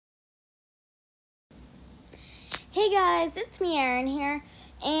Hey guys, it's me Aaron here,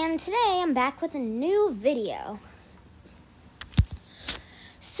 and today I'm back with a new video.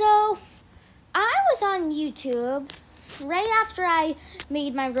 So, I was on YouTube right after I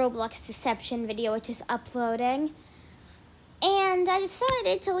made my Roblox deception video, which is uploading, and I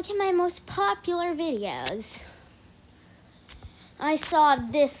decided to look at my most popular videos. I saw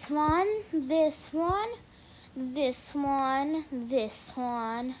this one, this one, this one, this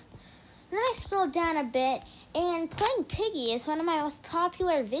one. And then I scrolled down a bit, and playing Piggy is one of my most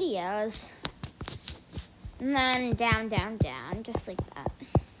popular videos. And then down, down, down, just like that.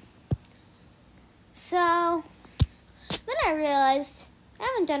 So, then I realized I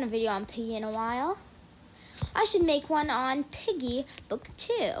haven't done a video on Piggy in a while. I should make one on Piggy Book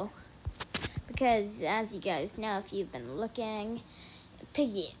 2. Because, as you guys know, if you've been looking,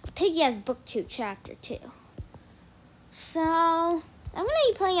 Piggy has Book 2, Chapter 2. So, I'm going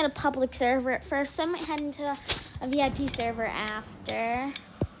to be playing at a public server at first, so I might head into a VIP server after.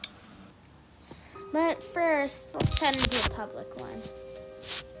 But first, let's head into a public one.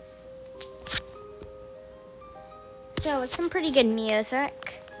 So, it's some pretty good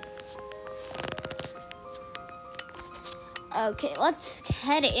music. Okay, let's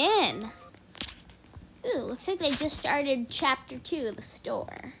head in. Ooh, looks like they just started Chapter 2 of the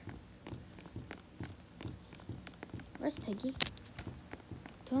store. Where's Piggy?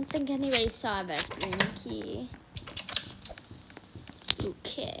 Don't think anybody saw that green key.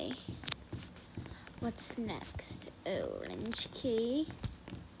 Okay. What's next? Orange key.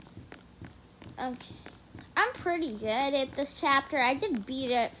 Okay. I'm pretty good at this chapter. I did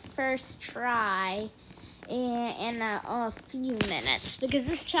beat it first try in a few minutes because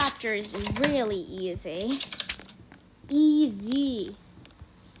this chapter is really easy. Easy.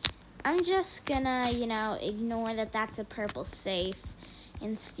 I'm just gonna, ignore that that's a purple safe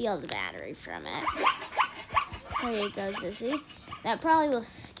and steal the battery from it. There you go, Zizzy. That probably will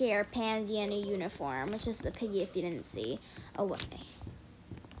scare Pansy in a uniform, which is the Piggy if you didn't see, away.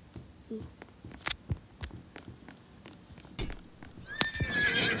 Ooh.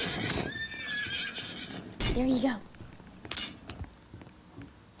 There you go.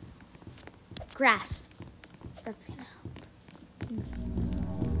 Grass. That's gonna help.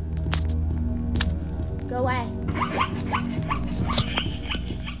 Go away.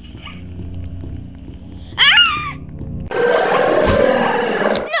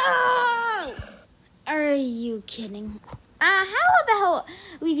 Are you kidding? How about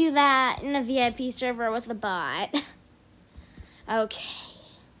we do that in a VIP server with a bot? Okay.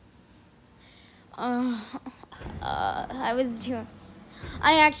 I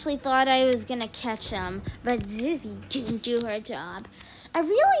actually thought I was gonna catch him, but Zizzy didn't do her job. I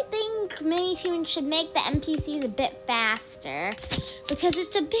really think Minitoons should make the NPCs a bit faster because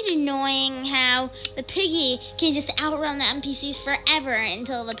it's a bit annoying how the Piggy can just outrun the NPCs forever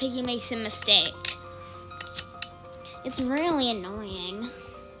until the Piggy makes a mistake. It's really annoying.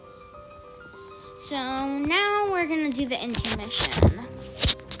 So now we're gonna do the intermission.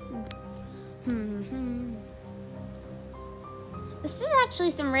 This is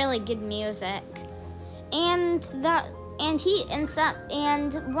actually some really good music, and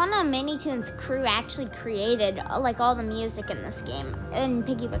one of Minitoons' crew actually created all the music in this game in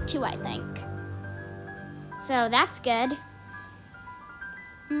Piggy Book 2, I think. So that's good.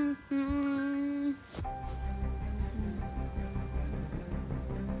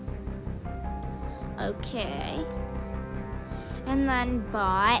 Okay. And then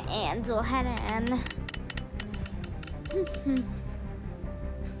bot, and we'll head in.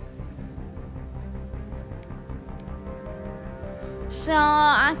 So,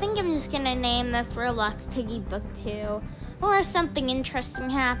 I think I'm just gonna name this Roblox Piggy Book 2. Or if something interesting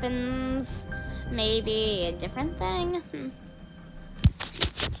happens, maybe a different thing.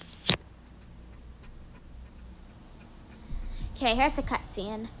 Okay, here's a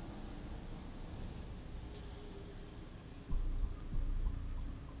cutscene.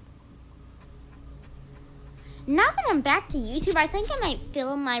 Now that I'm back to YouTube, I think I might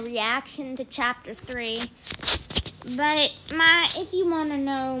film my reaction to Chapter 3. But if you want to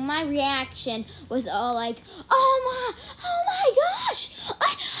know, my reaction was all like, oh my gosh,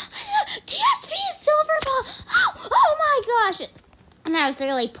 TSP Silver Ball, oh my gosh. And I was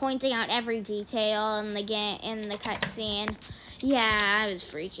really pointing out every detail in the cutscene. Yeah, I was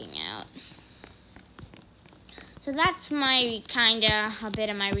freaking out. So that's a bit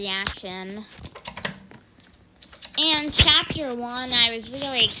of my reaction. And Chapter 1, I was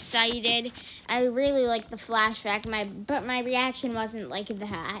really excited. I really liked the flashback, but my reaction wasn't like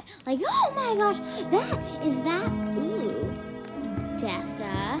that. Like, oh my gosh, ooh,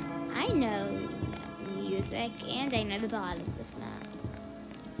 Tessa, I know you music, and I know the bottom of this map.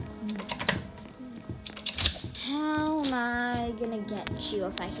 How am I gonna get you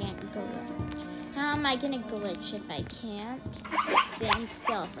if I can't glitch? How am I gonna glitch if I can't stand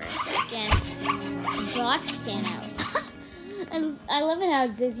still for a second? Bots can out. I love it how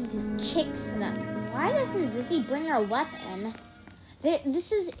Zizzy just kicks them. Why doesn't Zizzy bring her weapon?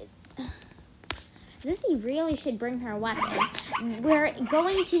 Zizzy really should bring her weapon. We're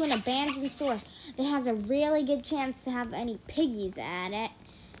going to an abandoned store that has a really good chance to have any piggies at it.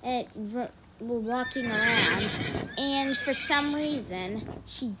 We're walking around, and for some reason,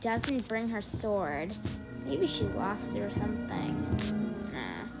 she doesn't bring her sword. Maybe she lost it or something.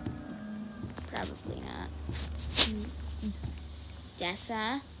 Nah, probably not.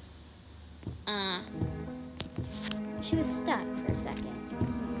 Dessa? She was stuck for a second.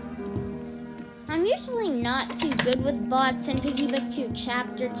 I'm usually not too good with bots in Piggy Book 2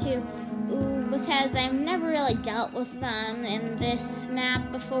 Chapter 2 because I've never really dealt with them in this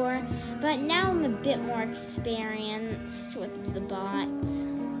map before, but now I'm a bit more experienced with the bots.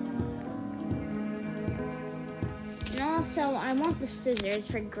 And also, I want the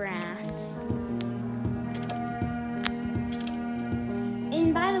scissors for grass.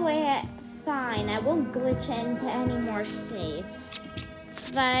 And by the way, fine, I won't glitch into any more safes,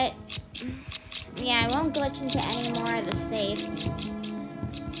 but yeah, I won't glitch into any more of the safes.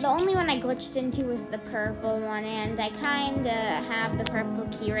 The only one I glitched into was the purple one, and I kinda have the purple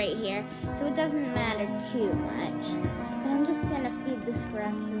key right here, so it doesn't matter too much. But I'm just gonna feed this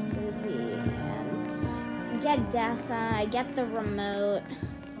grass to Zizzy and get Dessa, get the remote.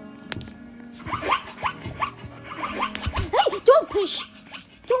 Hey, don't push!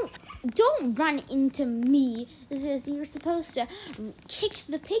 Don't run into me, Zizzy. You're supposed to kick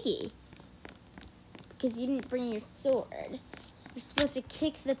the piggy. Because you didn't bring your sword. You're supposed to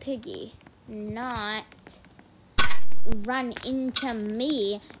kick the piggy, not run into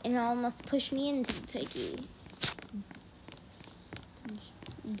me and almost push me into the piggy.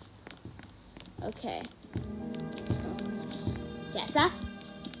 Okay. Dessa?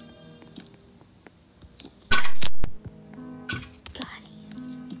 Got it.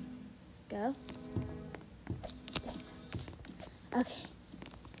 Go. Dessa. Okay.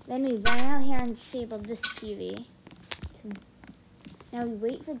 Then we run out here and disable this TV. Now we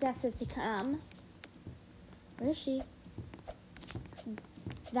wait for Dessa to come. Where is she?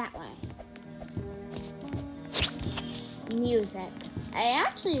 That way. Music. I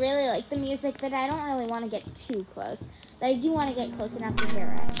actually really like the music, but I don't really want to get too close. But I do want to get close enough to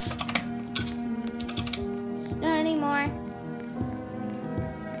hear it. Not anymore.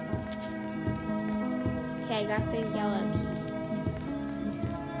 Okay, I got the yellow key.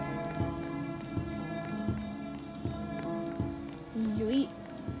 Yeet.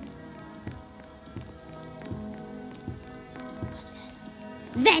 What's this?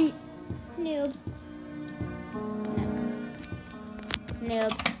 Then noob. No.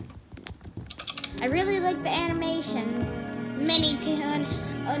 Noob. I really like the animation. Mini tune.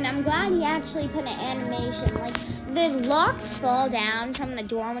 Oh, and I'm glad he actually put an animation. Like, the locks fall down from the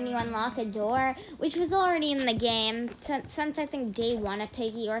door when you unlock a door, which was already in the game since I think day 1 of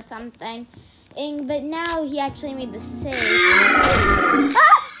Piggy or something. But now he actually made the save.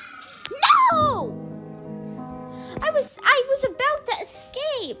 Ah! No! I was about to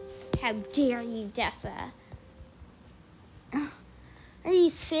escape. How dare you, Dessa? Are you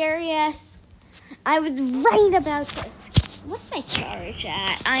serious? I was right about to escape. What's my charge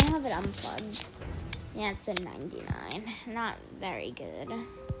at? I have it unplugged. Yeah, it's a 99. Not very good.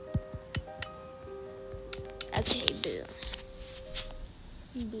 Okay, boo.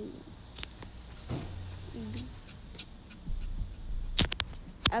 Boo.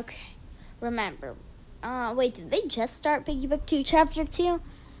 Okay, remember. Wait, did they just start Piggy Book 2 Chapter 2?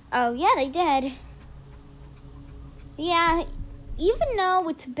 Oh, yeah, they did. Yeah, even though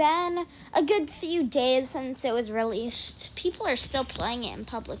it's been a good few days since it was released, people are still playing it in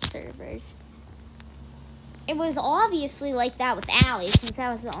public servers. It was obviously like that with Allie, since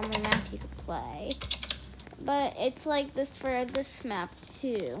that was the only map you could play. But it's like this for this map,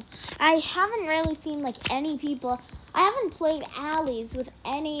 too. I haven't really seen, like, any people... I haven't played Alleys with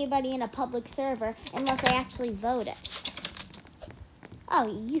anybody in a public server unless I actually voted. Oh,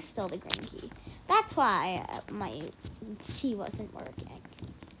 you stole the green key. That's why my key wasn't working.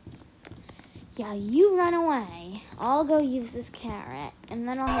 Yeah, you run away. I'll go use this carrot, and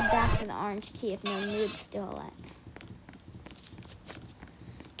then I'll head back for the orange key if no noob stole it.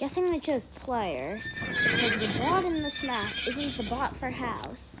 Guessing they chose player, because the bot in this map isn't the bot for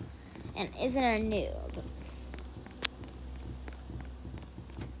house, and isn't a noob.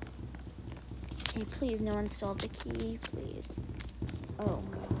 Okay, please, no one stole the key, please. Oh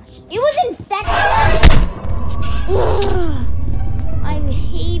gosh. It was infection! Ugh, I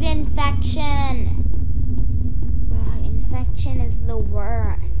hate infection. Ugh, infection is the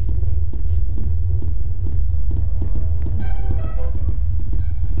worst.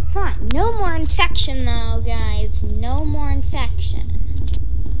 Fine, no more infection though, guys. No more infection.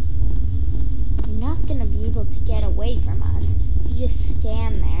 You're not gonna be able to get away from us. You just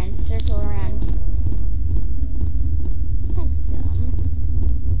stand there and circle around. That's dumb.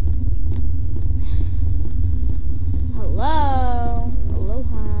 Hello?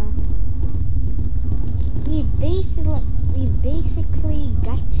 Aloha. We basically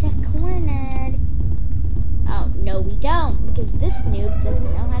gotcha cornered. Oh, no we don't, because this noob doesn't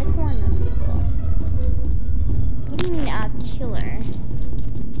know how to corner people. What do you mean, killer?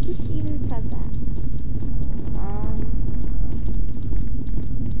 Who even said that?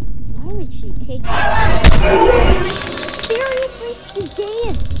 Why would you take Seriously? You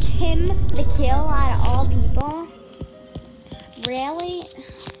gave him the kill out of all people? Really?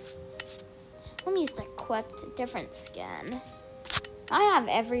 Let me just equip a different skin. I have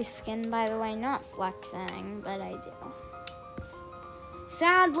every skin, by the way, not flexing, but I do.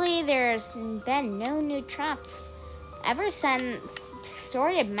 Sadly, there's been no new traps ever since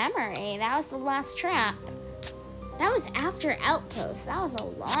Distorted Memory. That was the last trap. That was after Outpost. That was a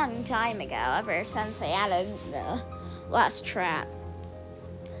long time ago, ever since they added the last trap.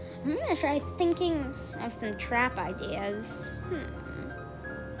 I'm gonna try thinking of some trap ideas.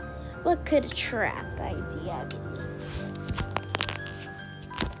 What could a trap idea be?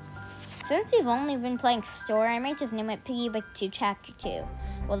 Since we've only been playing Store, I might just name it Piggy Book 2 Chapter 2.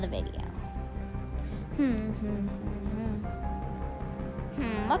 Well, the video.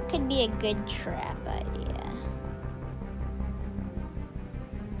 What could be a good trap idea?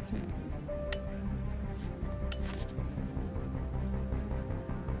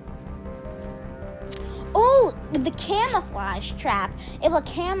 Oh, the camouflage trap. It will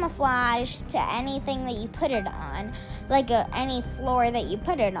camouflage to anything that you put it on. Like any floor that you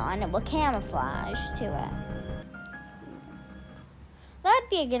put it on, it will camouflage to it. That'd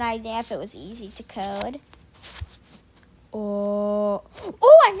be a good idea if it was easy to code. Oh,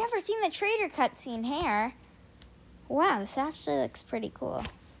 I've never seen the trader cutscene here. Wow, this actually looks pretty cool.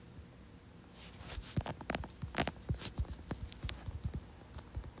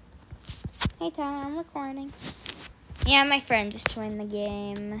 Hey Tyler, I'm recording. Yeah, my friend just joined the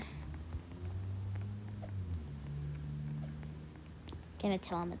game. Gonna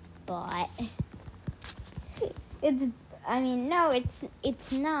tell him it's bot. It's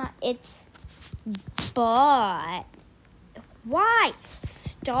not. It's bot. Why?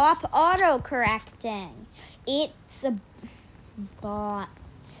 Stop auto-correcting. It's a bot.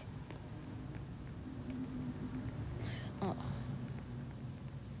 Ugh.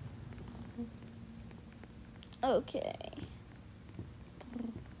 Okay.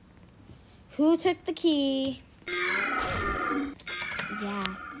 Who took the key? Yeah,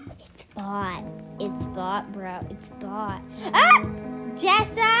 it's bot. It's bot, bro. It's bot. Ah!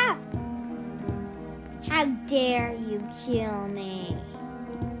 Jessa! How dare you kill me?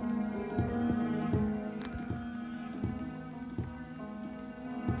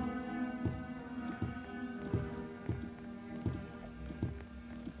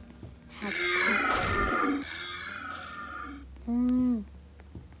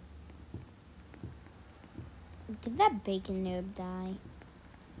 Did that bacon noob die?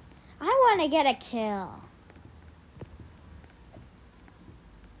 I want to get a kill.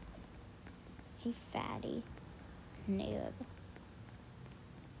 Hey, fatty noob.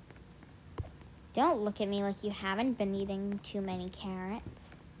 Don't look at me like you haven't been eating too many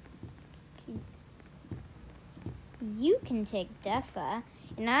carrots. You can take Dessa,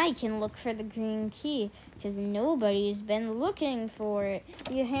 and I can look for the green key, because nobody's been looking for it.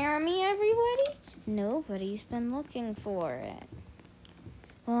 You hear me, everybody? Nobody's been looking for it.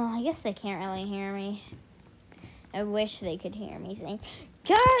 Well, I guess they can't really hear me. I wish they could hear me saying,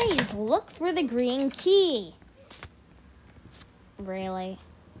 guys, look for the green key. Really?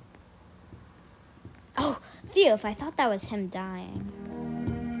 Oh, phew, if I thought that was him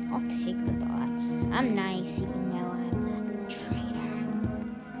dying. I'll take the bot. I'm nice, even though I'm a traitor.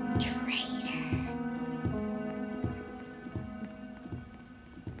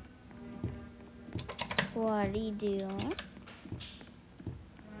 What are you doing?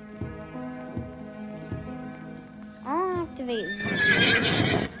 I'll activate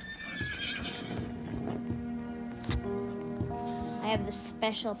this. I have the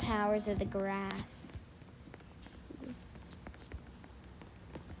special powers of the grass.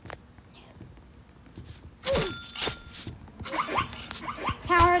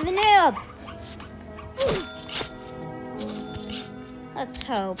 noob. Let's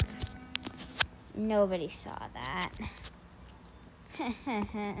hope nobody saw that.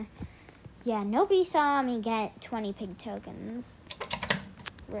 Yeah, nobody saw me get 20 pig tokens.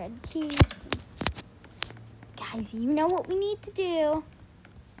 Red key. Guys, you know what we need to do.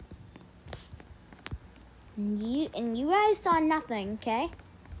 And you guys saw nothing, okay?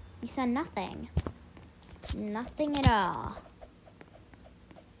 You saw nothing. Nothing at all.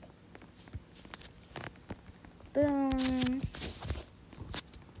 Boom.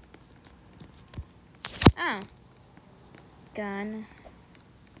 Oh. Gun.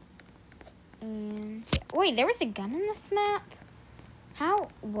 And wait, there was a gun in this map? How?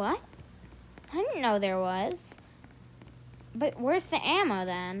 What? I didn't know there was. But where's the ammo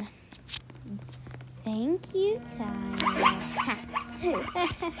then? Thank you, Tyler.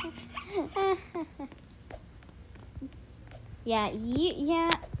 Yeah.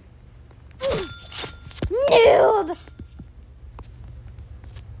 Noob!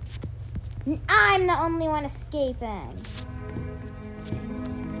 I'm the only one escaping.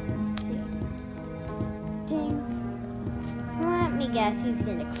 Ding. Let me guess, he's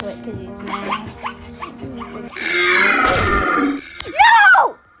gonna quit because he's mad.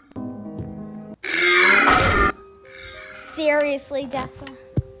 No! Seriously, Dessa?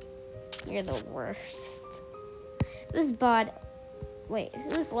 You're the worst. This bot. Wait,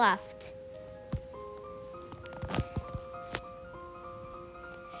 who's left?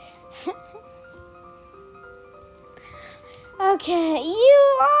 Okay,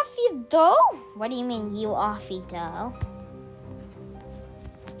 you offy dough? What do you mean, you offy dough?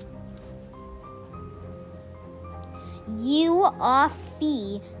 You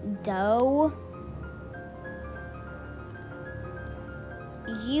offy dough?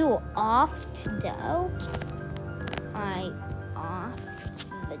 You offed dough? I offed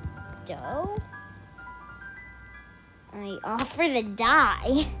the dough? I offer the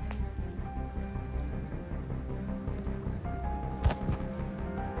die.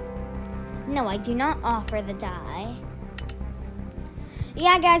 No, I do not offer the die.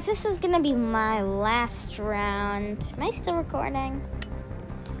 Yeah, guys, this is gonna be my last round. Am I still recording?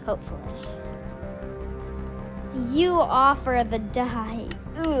 Hopefully. You offer the die.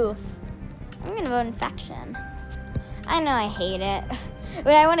 Oof. I'm gonna vote infection. I know I hate it,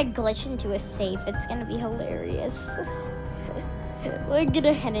 but I want to glitch into a safe. It's gonna be hilarious. We're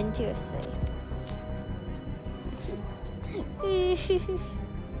gonna head into a safe.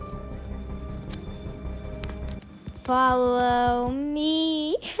 Follow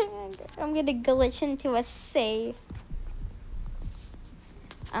me. I'm gonna glitch into a safe.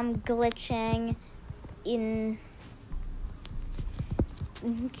 I'm glitching in.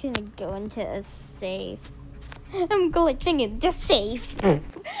 I'm gonna go into a safe. I'm glitching into safe.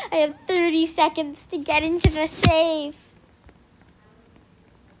 I have 30 seconds to get into the safe.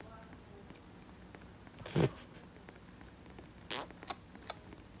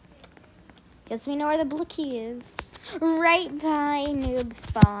 Guess we know where the blue key is. Right by noob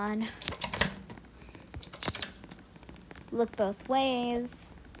spawn. Look both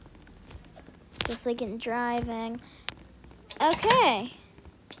ways. Just like in driving. Okay.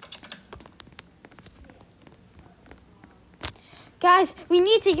 Guys, we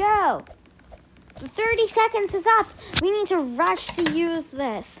need to go. 30 seconds is up. We need to rush to use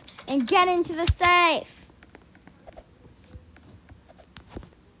this and get into the safe.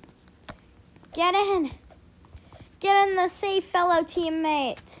 Get in. Get in the safe, fellow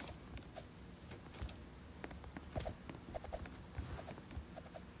teammates.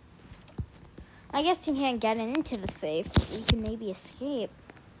 I guess you can't get into the safe, but you can maybe escape.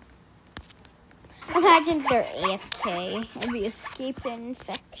 Imagine they're AFK and we escaped an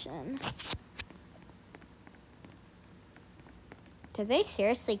infection. Did they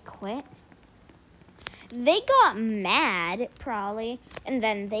seriously quit? They got mad, probably, and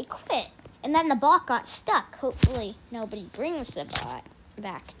then they quit. And then the bot got stuck. Hopefully, nobody brings the bot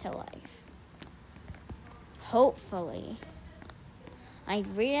back to life. Hopefully. I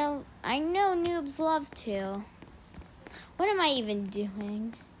know noobs love to. What am I even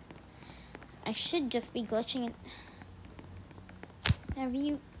doing? I should just be glitching it. Have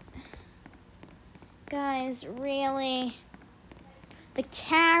you guys really? The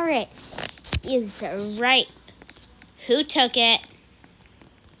carrot is right. Who took it?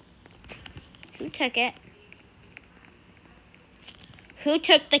 Who took it? Who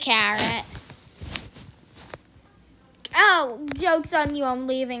took the carrot? Oh, joke's on you. I'm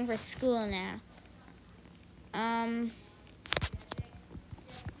leaving for school now.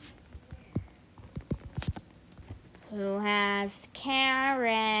 Who has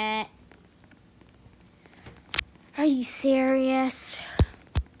carrot? Are you serious?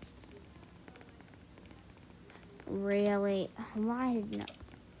 Really? Why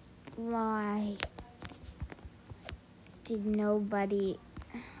did nobody...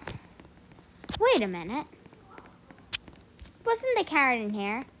 Wait a minute. Wasn't the carrot in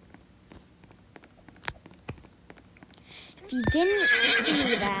here? If you didn't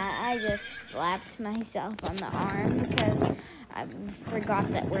see that, I just slapped myself on the arm because I forgot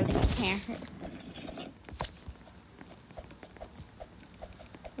that we're the carrot.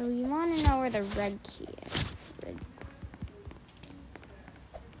 So you want to know where the red key is.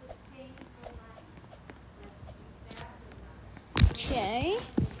 Okay.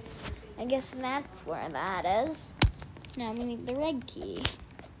 I guess that's where that is. Now we need the red key.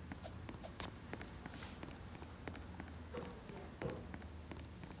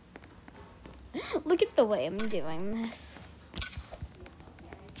 Look at the way I'm doing this.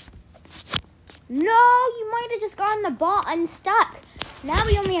 No, you might have just gotten the ball unstuck. Now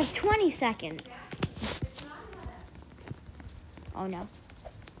we only have 20 seconds. Oh no.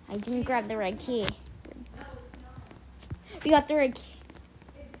 I didn't grab the red key. We got the red key.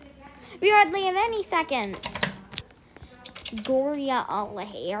 We hardly have any seconds. Goria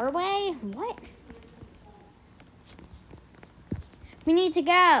Alahairway? What? We need to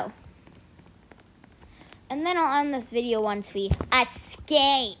go. And then I'll end this video once we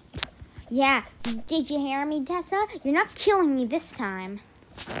escape. Yeah, did you hear me, Tessa? You're not killing me this time.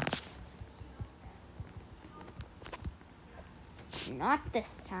 Not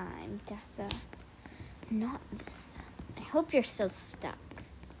this time, Tessa. Not this time. I hope you're still stuck.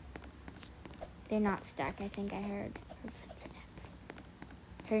 They're not stuck. I think I heard her footsteps.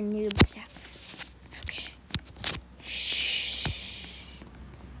 Her noob steps. Okay. Shh.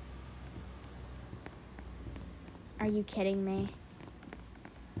 Are you kidding me?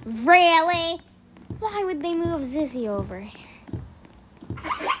 Really? Why would they move Zizzy over here?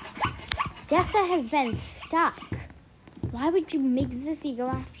 Dessa has been stuck. Why would you make Zizzy go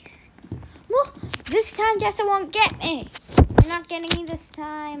after her? Well, this time Dessa won't get me. You're not getting me this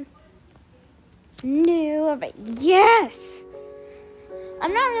time. No, but yes!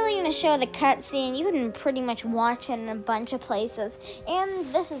 I'm not really going to show the cutscene. You can pretty much watch it in a bunch of places. And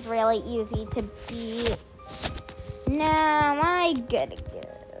this is really easy to beat. Now I gotta go.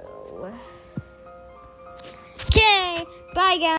 Okay, bye guys.